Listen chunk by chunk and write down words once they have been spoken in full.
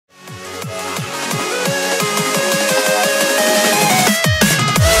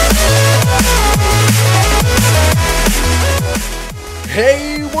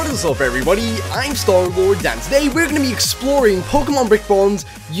What is up everybody, I'm StarLord and today we're going to be exploring Pokemon Brick Bonds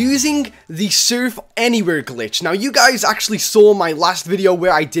using the Surf Anywhere glitch. Now you guys actually saw my last video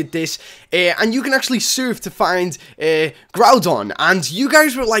where I did this and you can actually surf to find Groudon, and you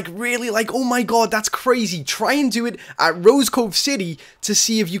guys were like really like, oh my god, that's crazy, try and do it at Rose Cove City to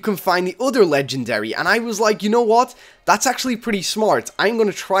see if you can find the other legendary. And I was like, you know what, that's actually pretty smart, I'm going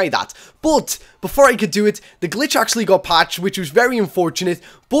to try that. But before I could do it, the glitch actually got patched, which was very unfortunate.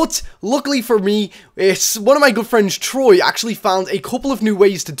 But luckily for me, one of my good friends, Troy, actually found a couple of new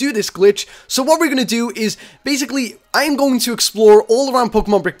ways to do this glitch. So what we're going to do is, basically, I'm going to explore all around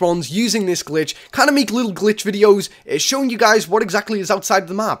Pokemon Brick Bonds using this glitch, kind of make little glitch videos, showing you guys what exactly is outside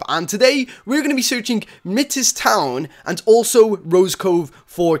the map. And today, we're going to be searching Mythos Town and also Rose Cove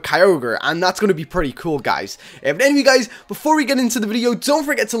for Kyogre, and that's going to be pretty cool, guys. But anyway, guys, before we get into the video, don't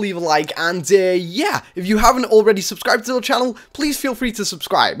forget to leave a like, and yeah, if you haven't already subscribed to the channel, please feel free to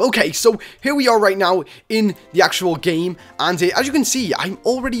subscribe. Okay, so here we are right now in the actual game, and as you can see, I'm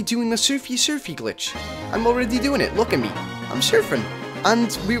already doing the surfy glitch. I'm already doing it. Look at me. I'm surfing.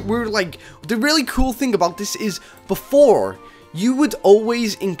 And we're like, the really cool thing about this is, before, you would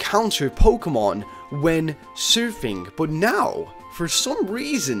always encounter Pokemon when surfing, but now, for some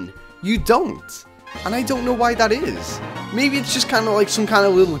reason, you don't. And I don't know why that is. Maybe it's just kind of like some kind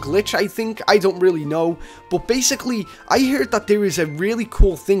of little glitch, I think. I don't really know. But basically, I heard that there is a really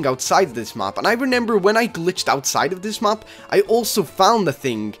cool thing outside of this map. And I remember when I glitched outside of this map, I also found the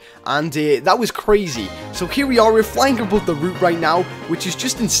thing. And that was crazy. So here we are, we're flying above the route right now, which is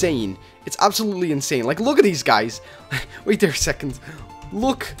just insane. It's absolutely insane. Like, look at these guys. Wait there a second.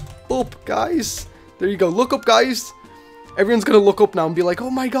 Look up, guys. There you go. Look up, guys. Everyone's gonna look up now and be like, oh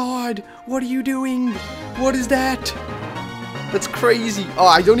my god, what are you doing? What is that? That's crazy. Oh,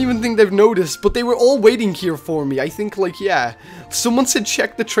 I don't even think they've noticed, but they were all waiting here for me. I think, like, yeah. Someone said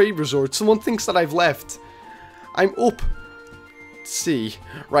check the trade resort. Someone thinks that I've left. I'm up. Let's see.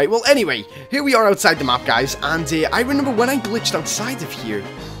 Right, well, anyway, here we are outside the map, guys. And I remember when I glitched outside of here,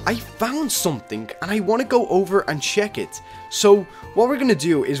 I found something, and I want to go over and check it. So, what we're going to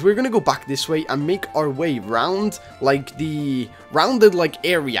do is we're going to go back this way and make our way round, like, the rounded, like,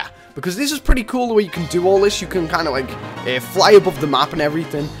 area. Because this is pretty cool the way you can do all this. You can kind of, like, fly above the map and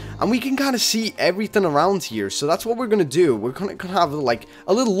everything. And we can kind of see everything around here. So, that's what we're going to do. We're going to have, like,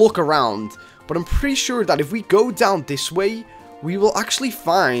 a little look around. But I'm pretty sure that if we go down this way, we will actually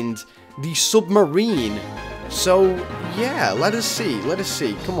find the submarine. So, yeah, let us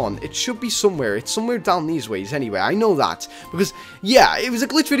see, come on, it should be somewhere, it's somewhere down these ways anyway, I know that, because, yeah, it was a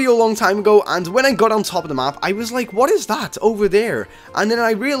glitch video a long time ago, and when I got on top of the map, I was like, what is that over there? And then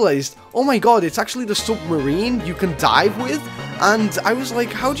I realized, oh my god, it's actually the submarine you can dive with, and I was like,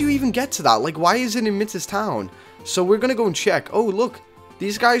 how do you even get to that? Like, why is it in Mythos Town? So we're gonna go and check. Oh, look,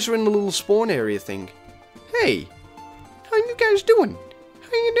 these guys are in the little spawn area thing. Hey, how you guys doing?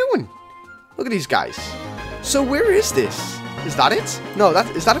 How you doing? Look at these guys. So where is this? Is that it? No,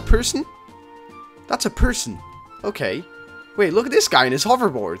 is that a person? That's a person. Okay. Wait, look at this guy in his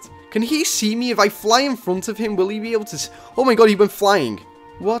hoverboard. Can he see me? If I fly in front of him, will he be able to... Oh my god, he went flying.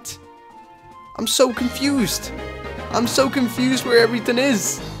 What? I'm so confused. I'm so confused where everything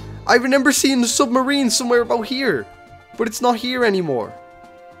is. I remember seeing the submarine somewhere about here. But it's not here anymore.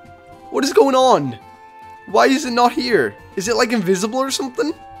 What is going on? Why is it not here? Is it like invisible or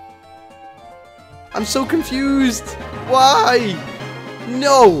something? I'm so confused. Why?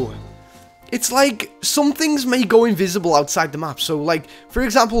 No. It's like some things may go invisible outside the map. So, like, for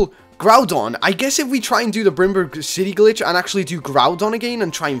example, Groudon. I guess if we try and do the Brimberg City glitch and actually do Groudon again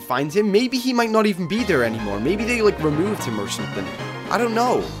and try and find him, maybe he might not even be there anymore. Maybe they, like, removed him or something. I don't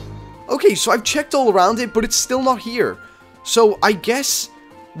know. Okay, so I've checked all around it, but it's still not here. So, I guess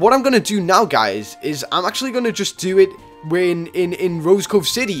what I'm going to do now, guys, is I'm actually going to just do it we're in Rose Cove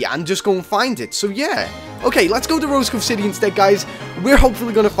City and just go and find it. So yeah, okay, let's go to Rose Cove City instead, guys. We're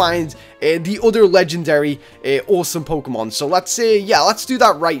hopefully gonna find the other legendary awesome Pokemon. So let's let's do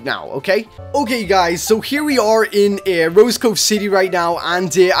that right now. Okay, guys, so here we are in Rose Cove City right now,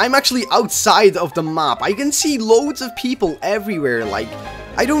 and I'm actually outside of the map. I can see loads of people everywhere. Like,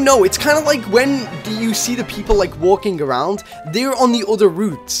 I don't know, it's kind of like when you see the people like walking around, they're on the other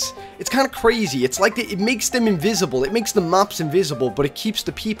routes. It's kind of crazy. It's like it makes them invisible. It makes the maps invisible, but it keeps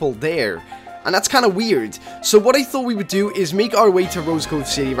the people there. And that's kind of weird. So what I thought we would do is make our way to Rose Cove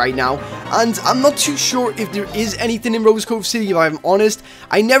City right now. And I'm not too sure if there is anything in Rose Cove City, if I'm honest.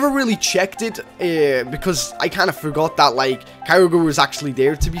 I never really checked it because I kind of forgot that, like, Kyogre was actually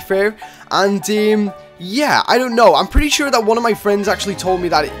there, to be fair. And, yeah, I don't know. I'm pretty sure that one of my friends actually told me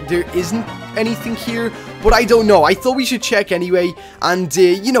that there isn't anything here. but I don't know. I thought we should check anyway, and,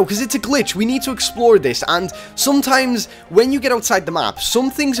 you know, because it's a glitch. We need to explore this, and sometimes when you get outside the map, some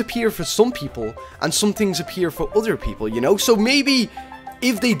things appear for some people, and some things appear for other people, you know? So maybe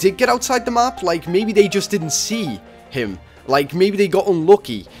if they did get outside the map, like, maybe they just didn't see him. Like, maybe they got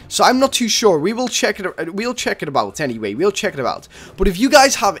unlucky. So I'm not too sure. We'll check it about anyway. We'll check it about. But if you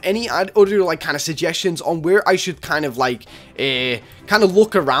guys have any other, like, kind of suggestions on where I should kind of, like, kind of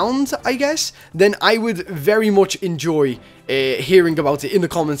look around, I guess, then I would very much enjoy hearing about it in the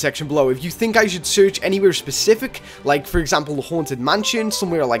comment section below. If you think I should search anywhere specific, like, for example, the Haunted Mansion,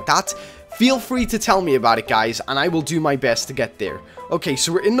 somewhere like that, feel free to tell me about it, guys, and I will do my best to get there. Okay,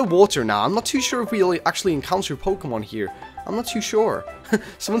 so we're in the water now. I'm not too sure if we'll actually encounter Pokemon here. I'm not too sure.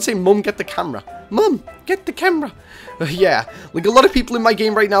 Someone say, Mum, get the camera. Mum, get the camera. Yeah, like a lot of people in my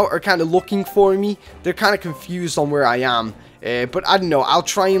game right now are kind of looking for me. They're kind of confused on where I am. But I don't know. I'll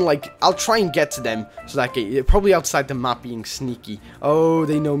try and get to them. So that probably outside the map being sneaky. Oh,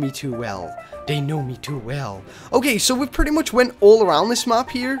 they know me too well. They know me too well. Okay, so we pretty much went all around this map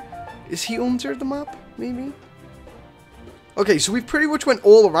here. Is he under the map? Maybe. Okay, so we pretty much went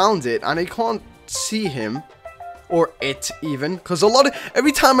all around it, and I can't see him. Or it, even. Because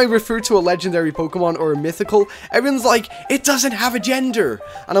every time I refer to a legendary Pokemon or a mythical, everyone's like, it doesn't have a gender.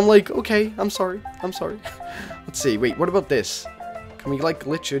 And I'm like, okay, I'm sorry. I'm sorry. Let's see. Wait, what about this? Can we, like,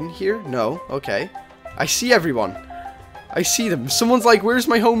 glitch in here? No. Okay. I see everyone. I see them. Someone's like, where's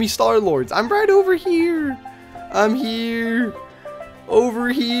my homie Starlord? I'm right over here. I'm here. Over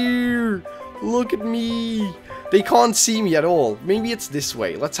here. Look at me. They can't see me at all. Maybe it's this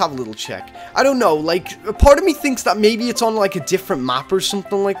way. Let's have a little check. I don't know. Like, a part of me thinks that maybe it's on, like, a different map or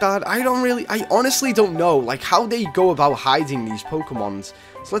something like that. I honestly don't know, like, how they go about hiding these Pokemons.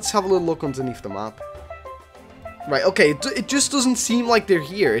 So let's have a little look underneath the map. Right, okay. It just doesn't seem like they're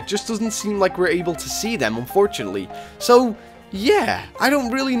here. It just doesn't seem like we're able to see them, unfortunately. So, yeah. I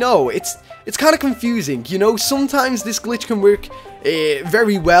don't really know. It's kind of confusing, you know? Sometimes this glitch can work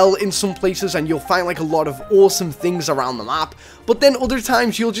very well in some places, and you'll find like a lot of awesome things around the map, but then other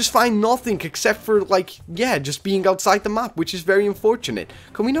times you'll just find nothing except for, like, yeah, just being outside the map, which is very unfortunate.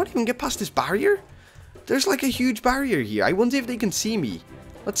 Can we not even get past this barrier? There's like a huge barrier here. I wonder if they can see me.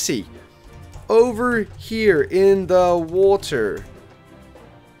 Let's see. Over here in the water.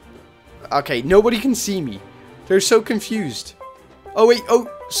 Okay, nobody can see me. They're so confused. Oh wait, oh,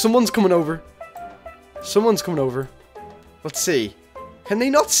 someone's coming over. Someone's coming over. Let's see. Can they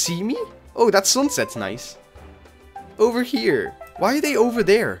not see me? Oh, that sunset's nice. Over here. Why are they over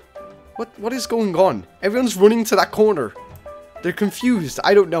there? What is going on? Everyone's running to that corner. They're confused.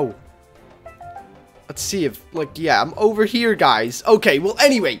 I don't know. Let's see if, like, yeah, I'm over here, guys. Okay, well,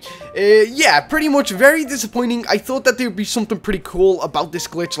 anyway, yeah, pretty much very disappointing. I thought that there'd be something pretty cool about this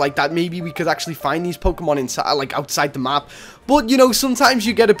glitch, like that maybe we could actually find these Pokemon inside, like, outside the map. But, you know, sometimes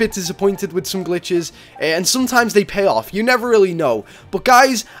you get a bit disappointed with some glitches, and sometimes they pay off. You never really know. But,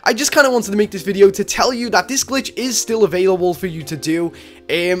 guys, I just kind of wanted to make this video to tell you that this glitch is still available for you to do.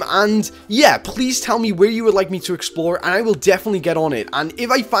 And, yeah, please tell me where you would like me to explore, and I will definitely get on it. And if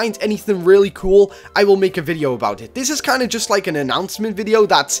I find anything really cool, I will make a video about it. This is kind of just like an announcement video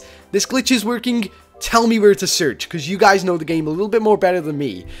that's, this glitch is working. Tell me where to search, because you guys know the game a little bit more better than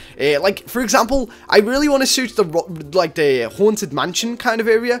me. Like, for example, I really want to search the Haunted Mansion kind of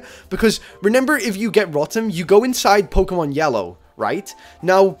area, because remember, if you get Rotom, you go inside Pokemon Yellow, right?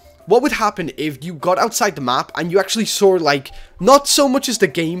 Now, what would happen if you got outside the map and you actually saw, like, not so much as the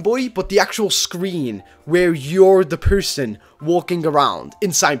Game Boy, but the actual screen where you're the person walking around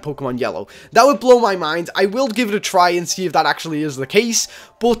inside Pokemon Yellow? That would blow my mind. I will give it a try and see if that actually is the case.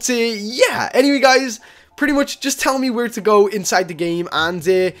 But, yeah. Anyway, guys, pretty much just tell me where to go inside the game. And,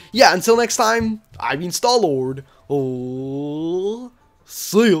 yeah, until next time, I've been Starlord. Oh,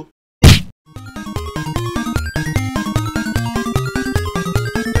 see ya.